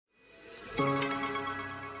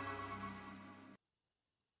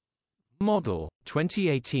Model,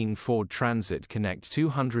 2018 Ford Transit Connect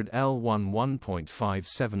 200L1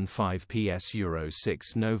 1.575 PS Euro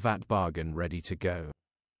 6 no VAT bargain ready to go.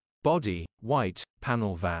 Body, white,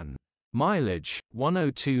 panel van. Mileage,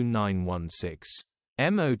 102,916.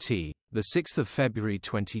 MOT, the 6th of February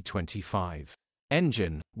 2025.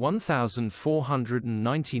 Engine,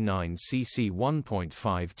 1499 cc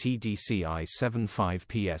 1.5 TDCI 75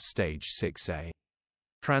 PS Stage 6A.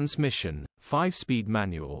 Transmission, 5-speed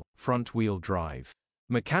manual, front-wheel drive.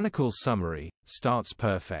 Mechanical summary, starts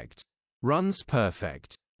perfect. Runs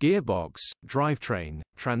perfect. Gearbox, drivetrain,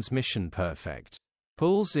 transmission perfect.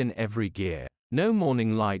 Pulls in every gear. No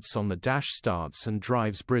morning lights on the dash, starts and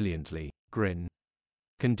drives brilliantly, grin.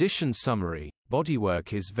 Condition summary,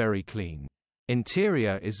 bodywork is very clean.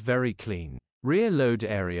 Interior is very clean. Rear load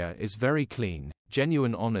area is very clean,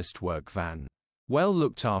 genuine honest work van. Well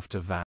looked after van.